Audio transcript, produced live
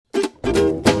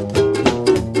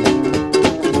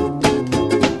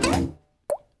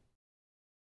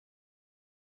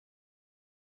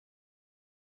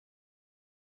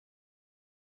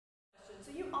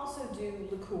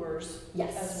liqueurs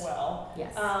Yes. as well.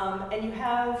 Yes. And you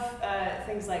have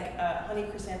things like honey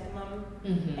chrysanthemum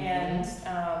and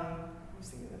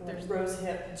there's rose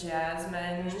hip,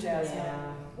 jasmine.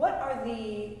 Yeah. What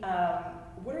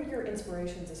are your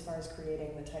inspirations as far as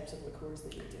creating the types of liqueurs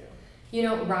that you do? You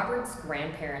know, Robert's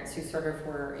grandparents, who sort of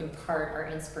were in part our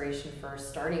inspiration for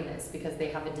starting this, because they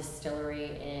have a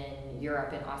distillery in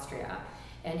Europe, in Austria,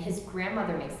 and his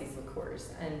grandmother makes these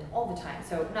liqueurs, and all the time.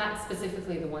 So not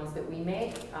specifically the ones that we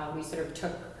make. We sort of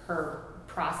took her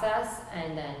process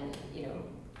and then,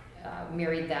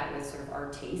 married that with sort of our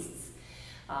tastes.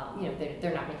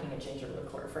 They're not making a ginger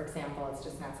liqueur, for example. It's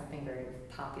just not something very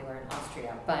popular in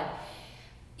Austria. But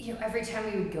every time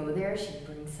we would go there, she'd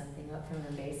bring something up from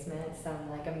her basement, some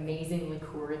like amazing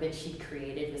liqueur that she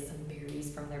created with some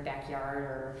berries from their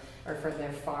backyard or from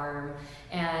their farm.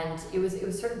 And it was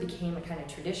sort of became a kind of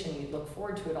tradition. We'd look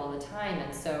forward to it all the time.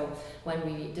 And so when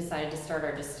we decided to start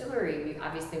our distillery, we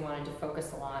obviously wanted to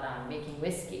focus a lot on making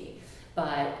whiskey.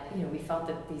 But we felt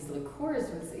that these liqueurs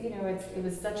was, it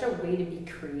was such a way to be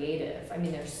creative. I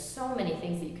mean, there's so many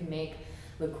things that you can make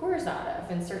liqueurs out of,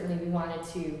 and certainly we wanted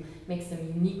to make some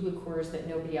unique liqueurs that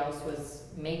nobody else was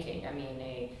making. I mean,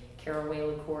 a caraway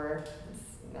liqueur,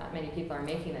 not many people are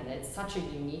making them. It's such a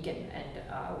unique and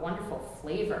wonderful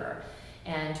flavor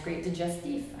and great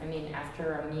digestif. I mean,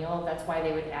 after a meal, that's why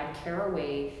they would add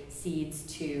caraway seeds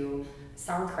to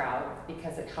sauerkraut,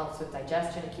 because it helps with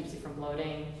digestion, it keeps you from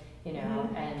bloating,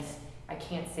 and I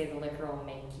can't say the liquor will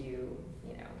make you,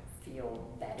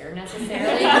 feel better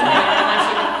necessarily, but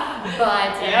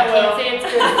I can't say it's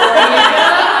good for you.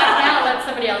 I can't let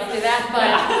somebody else do that,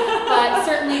 but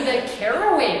certainly the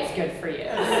caraway is good for you.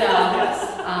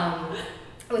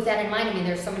 So with that in mind, I mean,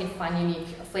 there's so many fun, unique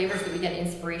flavors that we get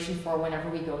inspiration for whenever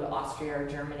we go to Austria or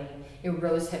Germany.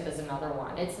 Rose hip is another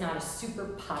one. It's not a super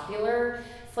popular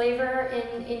flavor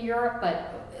in Europe,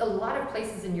 but a lot of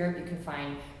places in Europe you can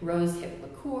find rose hip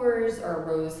liqueurs or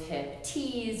rose hip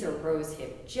teas or rose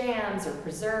hip jams or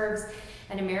preserves.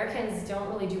 And Americans don't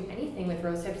really do anything with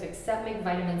rose hips except make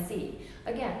vitamin C.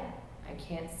 Again, I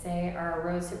can't say our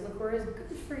rose hip liqueur is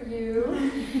good for you.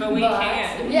 But we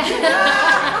can. Yeah.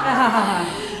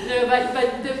 No, but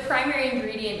the primary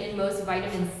ingredient in most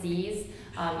vitamin C's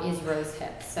is rose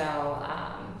hip. So,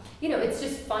 it's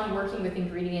just fun working with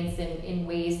ingredients in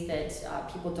ways that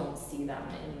people don't see them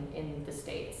in the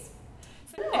States.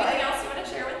 So anything else you want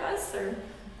to share with us? Or?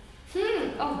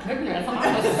 Oh, goodness.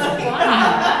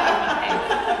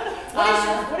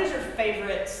 What is your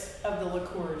favorite of the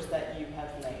liqueurs that you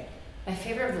have made? My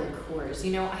favorite of the liqueurs,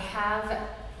 I have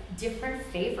different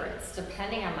favorites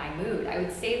depending on my mood. I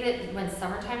would say that when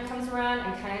summertime comes around,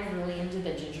 I'm kind of really into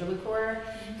the ginger liqueur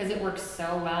because it works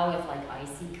so well with like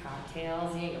icy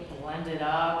cocktails. You can blend it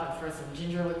up and throw some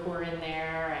ginger liqueur in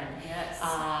there, and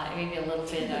maybe a little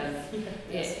bit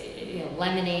of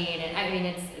lemonade. And I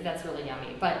mean, that's really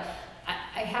yummy. But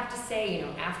I have to say,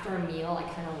 after a meal, I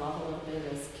kind of love a little bit of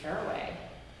this caraway,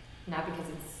 not because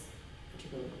it's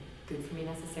particularly good for me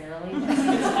necessarily.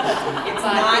 It's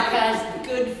not because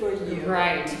good for you.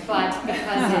 Right, but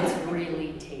because it's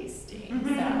really